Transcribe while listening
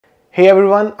Hey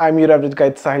everyone, I'm your average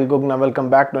guide Sahil Gogna. Welcome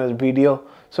back to another video.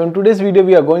 So in today's video,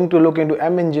 we are going to look into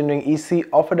M Engineering ECE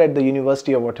offered at the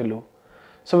University of Waterloo.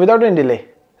 So without any delay,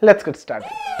 let's get started.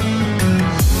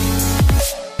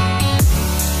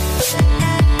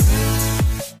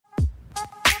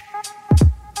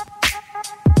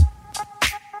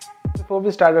 Before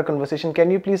we start our conversation, can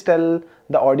you please tell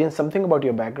the audience something about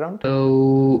your background?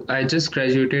 So I just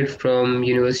graduated from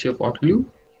University of Waterloo,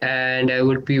 and I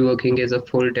would be working as a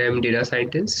full-time data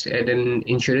scientist at an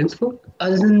insurance firm.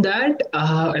 Other than that,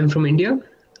 I'm from India.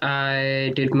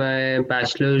 I did my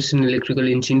bachelor's in electrical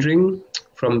engineering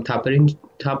from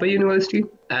Thapa University,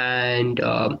 and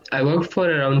I worked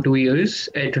for around 2 years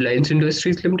at Reliance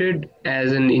Industries Limited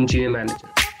as an engineer manager.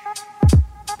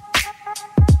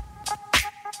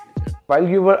 While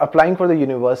you were applying for the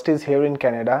universities here in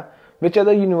Canada, which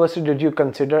other university did you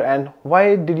consider and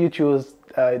why did you choose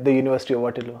the University of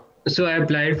Waterloo? So I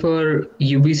applied for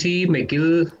UBC,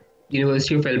 McGill,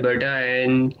 University of Alberta,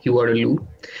 and Waterloo.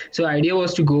 So idea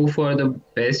was to go for the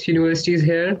best universities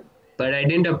here, but I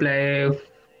didn't apply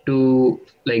for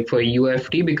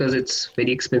UFT because it's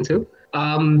very expensive.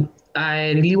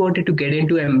 I really wanted to get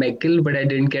into McGill, but I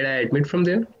didn't get an admit from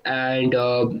there. And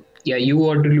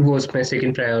Waterloo was my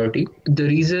second priority. The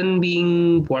reason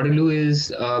being Waterloo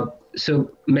is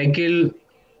so McGill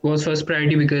was first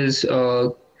priority because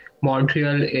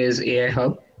Montreal is AI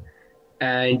hub,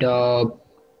 and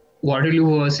Waterloo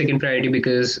was second priority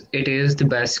because it is the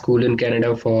best school in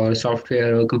Canada for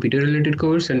software or computer related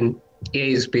course, and AI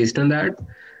is based on that.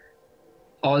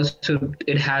 Also,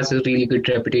 it has a really good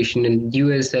reputation in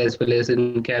US as well as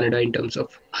in Canada in terms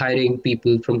of hiring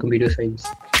people from computer science.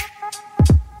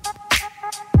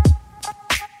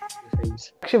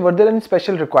 Actually, were there any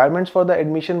special requirements for the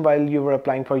admission while you were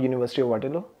applying for University of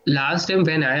Waterloo? Last time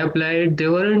when I applied,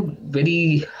 there weren't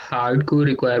very hardcore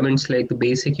requirements like the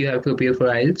basic you have to appear for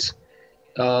IELTS.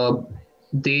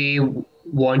 They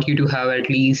want you to have at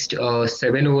least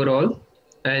 7 overall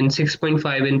and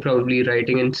 6.5 in probably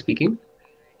writing and speaking.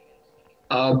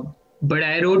 But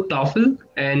I wrote TOEFL,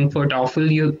 and for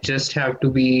TOEFL you just have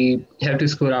to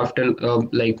score after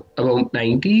about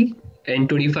 90 and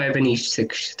 25 in each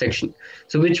section.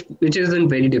 So which isn't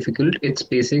very difficult. It's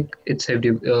basic.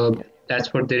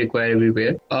 That's what they require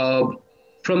everywhere.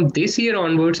 From this year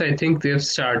onwards, I think they've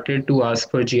started to ask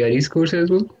for GRE scores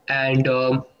as well. And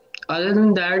other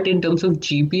than that, in terms of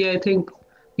GPA, I think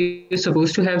you're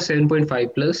supposed to have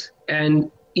 7.5 plus. And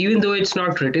even though it's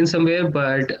not written somewhere,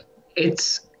 but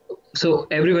it's so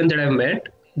everyone that I've met,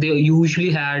 they usually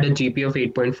had a GPA of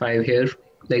 8.5 here,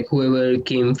 like whoever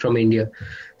came from India.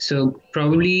 So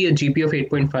probably a GPA of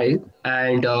 8.5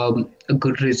 and a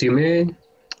good resume.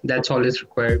 That's all is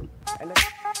required.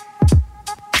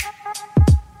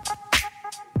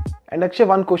 And actually,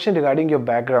 one question regarding your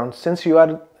background. Since you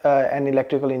are an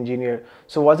electrical engineer,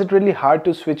 so was it really hard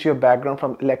to switch your background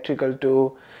from electrical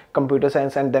to computer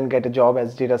science and then get a job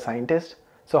as data scientist?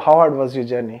 So how hard was your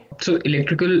journey? So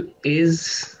electrical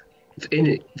is,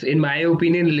 in my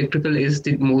opinion, electrical is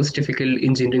the most difficult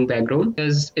engineering background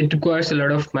because it requires a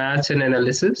lot of maths and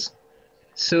analysis.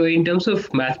 So in terms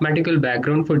of mathematical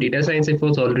background for data science, it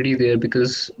was already there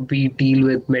because we deal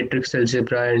with matrix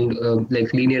algebra and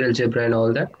like linear algebra and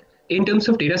all that. In terms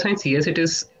of data science, yes, it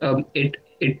is.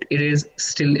 It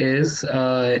still is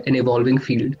an evolving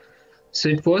field. So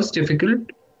it was difficult.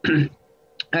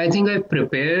 I think I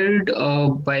prepared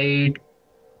by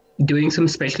doing some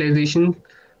specialization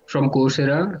from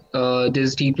Coursera.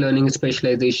 There's deep learning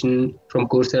specialization from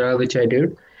Coursera, which I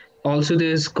did. Also,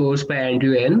 there's course by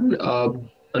Andrew N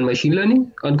on machine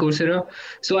learning on Coursera.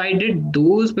 So I did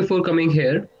those before coming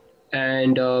here,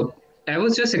 and I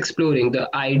was just exploring. The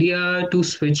idea to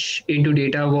switch into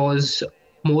data was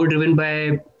more driven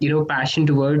by passion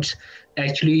towards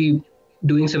actually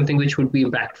doing something which would be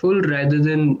impactful rather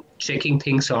than checking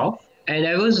things off. And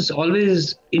I was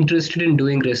always interested in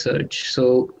doing research.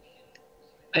 So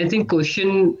I think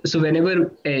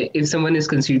whenever if someone is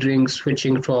considering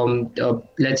switching from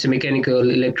let's say mechanical,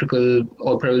 electrical,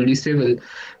 or probably civil,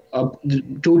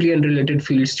 totally unrelated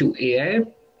fields to AI,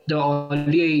 the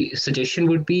only suggestion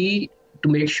would be to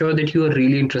make sure that you are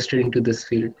really interested into this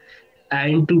field.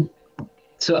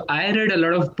 So I read a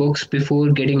lot of books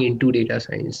before getting into data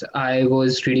science. I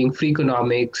was reading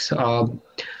Freakonomics,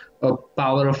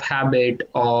 Power of Habit,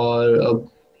 or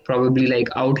probably like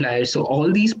Outliers. So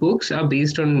all these books are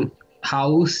based on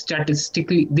how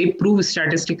they prove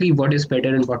statistically what is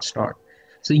better and what's not.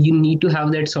 So you need to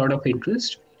have that sort of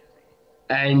interest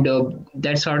and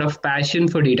that sort of passion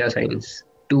for data science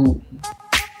to.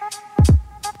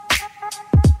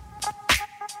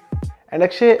 And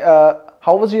actually,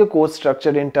 how was your course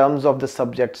structured in terms of the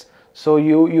subjects? So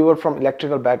you were from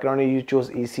electrical background and you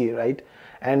chose ECE, right?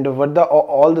 And were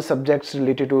all the subjects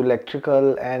related to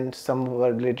electrical and some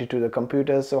were related to the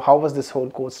computers? So how was this whole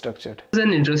course structured? There's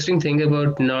an interesting thing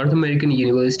about North American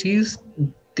universities.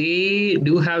 They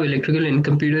do have electrical and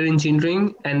computer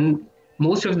engineering, and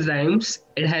most of the times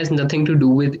it has nothing to do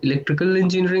with electrical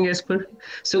engineering as per.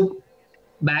 So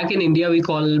back in India, we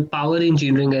call power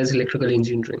engineering as electrical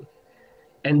engineering.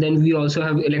 And then we also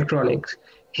have electronics.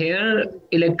 Here,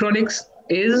 electronics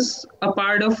is a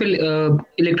part of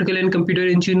electrical and computer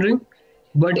engineering,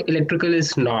 but electrical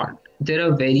is not. There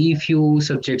are very few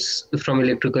subjects from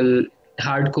electrical,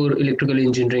 hardcore electrical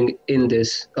engineering in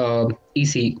this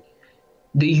EC.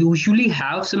 They usually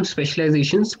have some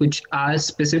specializations which are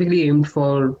specifically aimed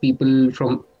for people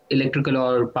from electrical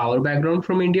or power background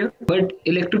from India. But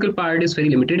electrical part is very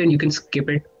limited and you can skip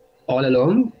it all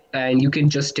along and you can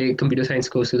just take computer science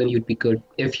courses and you'd be good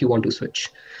if you want to switch.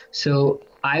 So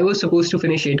I was supposed to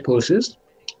finish 8 courses.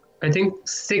 I think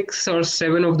 6 or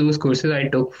 7 of those courses I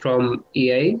took from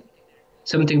AI,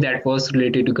 something that was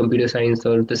related to computer science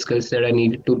or the skills that I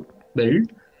needed to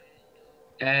build.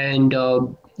 And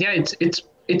yeah,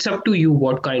 it's up to you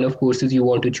what kind of courses you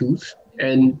want to choose,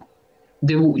 and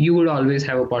you would always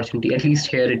have opportunity, at least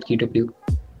here at QW.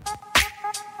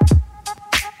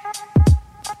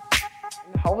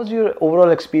 How was your overall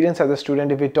experience as a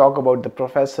student? If we talk about the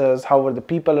professors, how were the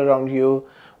people around you?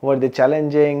 Were they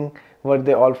challenging? Were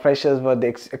they all freshers? Were they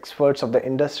experts of the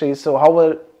industry? So how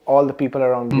were all the people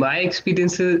around you? My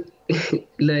experiences,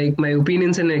 like my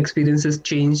opinions and experiences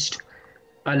changed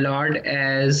a lot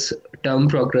as term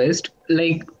progressed.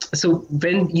 Like, so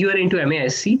when you are into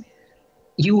MASC,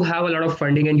 you have a lot of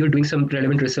funding and you're doing some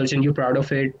relevant research and you're proud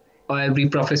of it. Every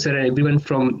professor and everyone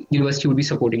from university would be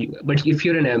supporting you. But if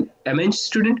you're an MEng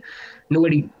student,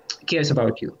 nobody cares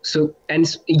about you. So,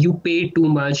 and you pay too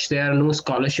much. There are no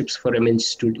scholarships for MEng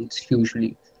students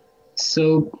usually.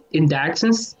 So in that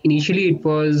sense, initially it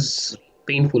was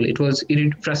painful. It was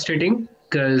frustrating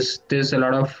because there's a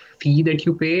lot of fee that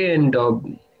you pay and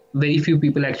very few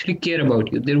people actually care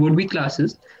about you. There would be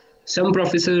classes. Some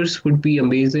professors would be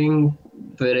amazing,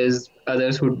 whereas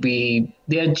others would be,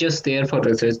 they are just there for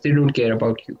research. They don't care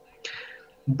about you.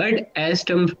 But as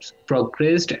terms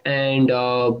progressed and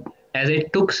as I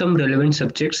took some relevant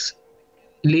subjects,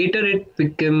 later it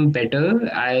became better.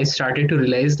 I started to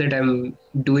realize that I'm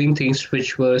doing things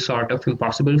which were sort of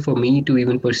impossible for me to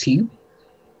even perceive.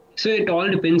 So it all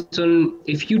depends on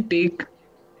if you take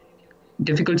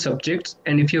difficult subjects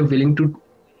and if you're willing to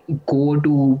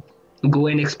go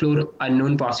and explore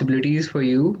unknown possibilities for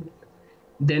you,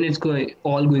 then it's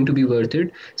all going to be worth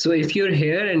it. So if you're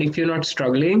here and if you're not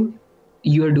struggling,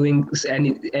 you're doing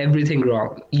everything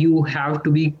wrong. You have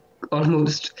to be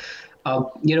almost,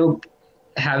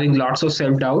 having lots of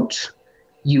self-doubts.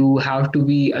 You have to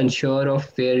be unsure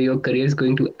of where your career is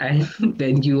going to end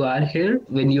when you are here,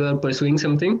 when you are pursuing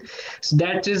something. So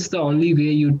that is the only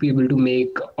way you'd be able to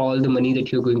make all the money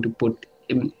that you're going to put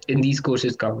in these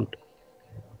courses count.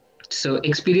 So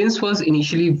experience was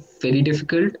initially very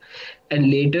difficult, and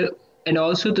later, and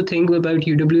also the thing about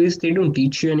UW is they don't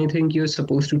teach you anything. You're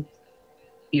supposed to,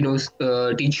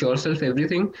 teach yourself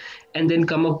everything, and then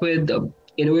come up with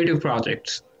innovative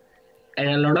projects. And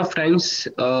a lot of times,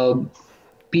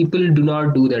 people do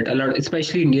not do that. A lot,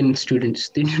 especially Indian students,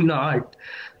 they do not.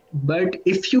 But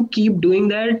if you keep doing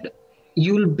that,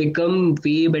 you'll become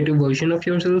way better version of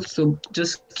yourself. So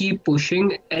just keep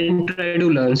pushing and try to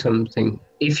learn something.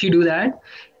 If you do that,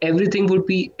 every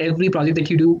project that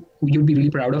you do, you'll be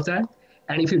really proud of that.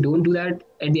 And if you don't do that,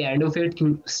 at the end of it,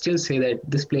 you'll still say that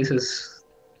this place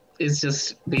is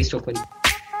just waste of money.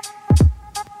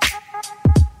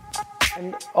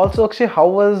 And also, Akshay, how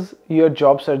was your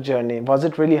job search journey? Was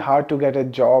it really hard to get a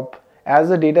job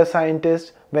as a data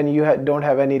scientist when you don't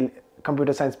have any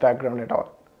computer science background at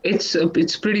all?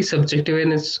 It's pretty subjective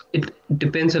and it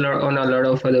depends a lot on a lot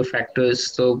of other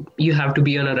factors. So you have to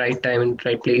be on a right time and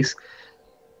right place.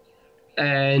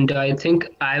 And I think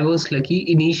I was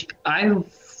lucky. I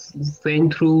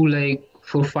went through like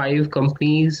 5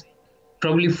 companies,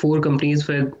 probably 4 companies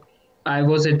where I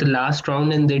was at the last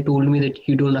round and they told me that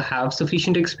you don't have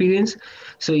sufficient experience.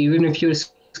 So even if you're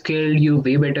skilled, you're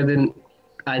way better than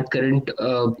our current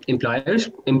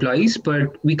employees,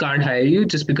 but we can't hire you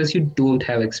just because you don't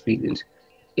have experience.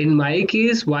 In my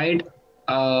case, why it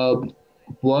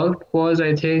worked was,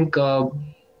 I think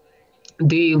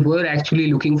they were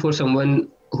actually looking for someone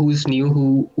who's new,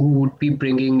 who would be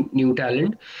bringing new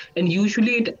talent. And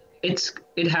usually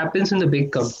it happens in the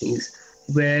big companies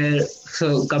where,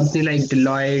 so company like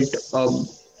Deloitte,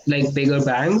 like bigger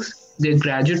banks, Their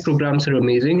graduate programs are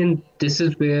amazing, and this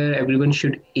is where everyone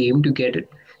should aim to get it,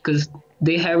 because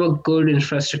they have a good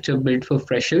infrastructure built for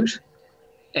freshers,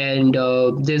 and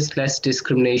there's less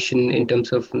discrimination in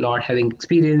terms of not having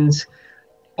experience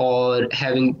or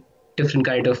having different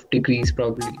kind of degrees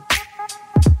probably.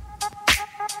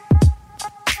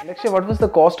 And actually, what was the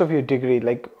cost of your degree?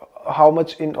 Like, how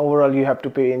much in overall you have to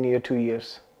pay in your 2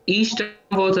 years? Each term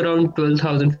was around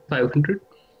 12,500.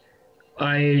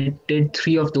 I did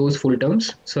three of those full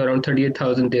terms, so around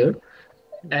 38,000 there.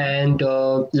 And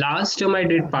last term I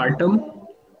did part term,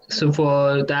 so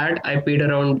for that I paid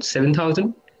around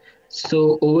 7,000.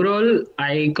 So overall,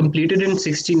 I completed in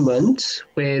 16 months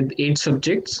with 8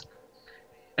 subjects,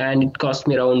 and it cost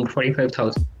me around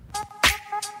 45,000.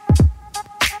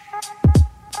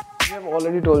 You have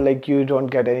already told like you don't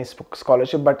get any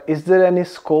scholarship, but is there any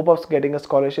scope of getting a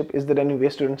scholarship? Is there any way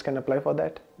students can apply for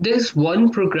that? There's one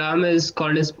program is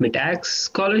called as MITAX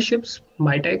scholarships,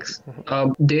 MITAX.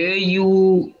 There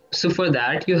you, so for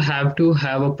that you have to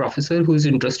have a professor who's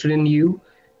interested in you,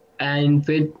 and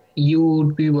with you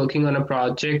would be working on a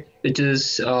project which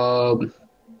is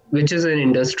an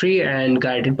industry and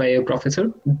guided by a professor.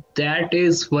 That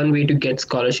is one way to get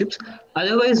scholarships.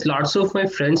 Otherwise, lots of my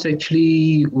friends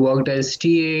actually worked as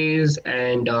TAs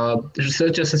and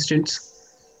research assistants.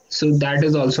 So that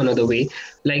is also another way.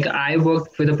 Like I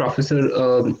worked with a professor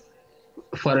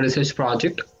for a research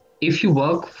project. If you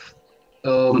work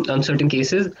on certain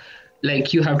cases,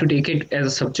 like you have to take it as a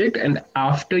subject, and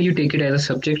after you take it as a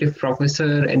subject, if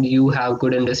professor and you have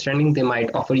good understanding, they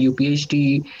might offer you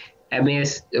PhD.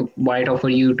 MAS might offer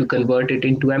you to convert it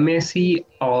into MSc,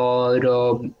 or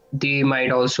they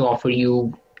might also offer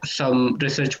you some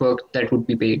research work that would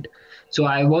be paid. So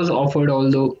I was offered all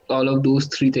of those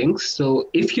three things. So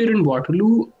if you're in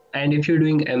Waterloo and if you're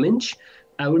doing MEng,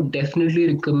 I would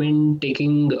definitely recommend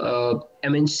taking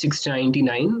MEng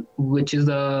 699, which is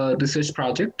a research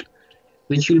project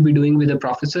which you'll be doing with a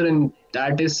professor, and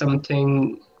that is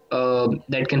something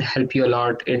that can help you a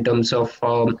lot in terms of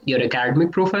your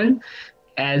academic profile,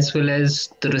 as well as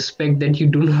the respect that you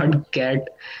do not get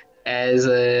as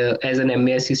an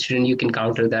MASc student. You can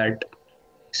counter that.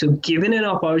 So, given an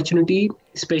opportunity,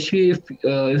 especially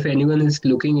if anyone is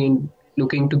looking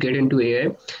to get into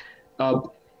AI,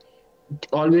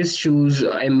 always choose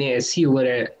MASc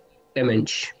over a MEng.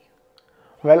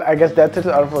 Well, I guess that's it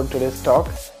for today's talk.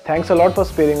 Thanks a lot for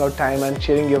sparing our time and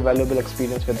sharing your valuable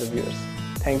experience with the viewers.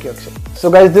 Thank you, Akshay. So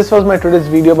guys, this was my today's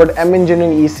video about MEng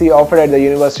Engineering ECE offered at the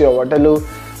University of Waterloo.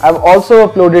 I've also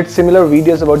uploaded similar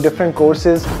videos about different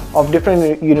courses of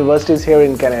different universities here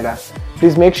in Canada.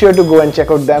 Please make sure to go and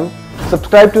check out them.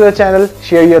 Subscribe to the channel,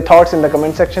 share your thoughts in the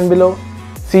comment section below.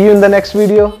 See you in the next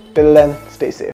video. Till then, stay safe.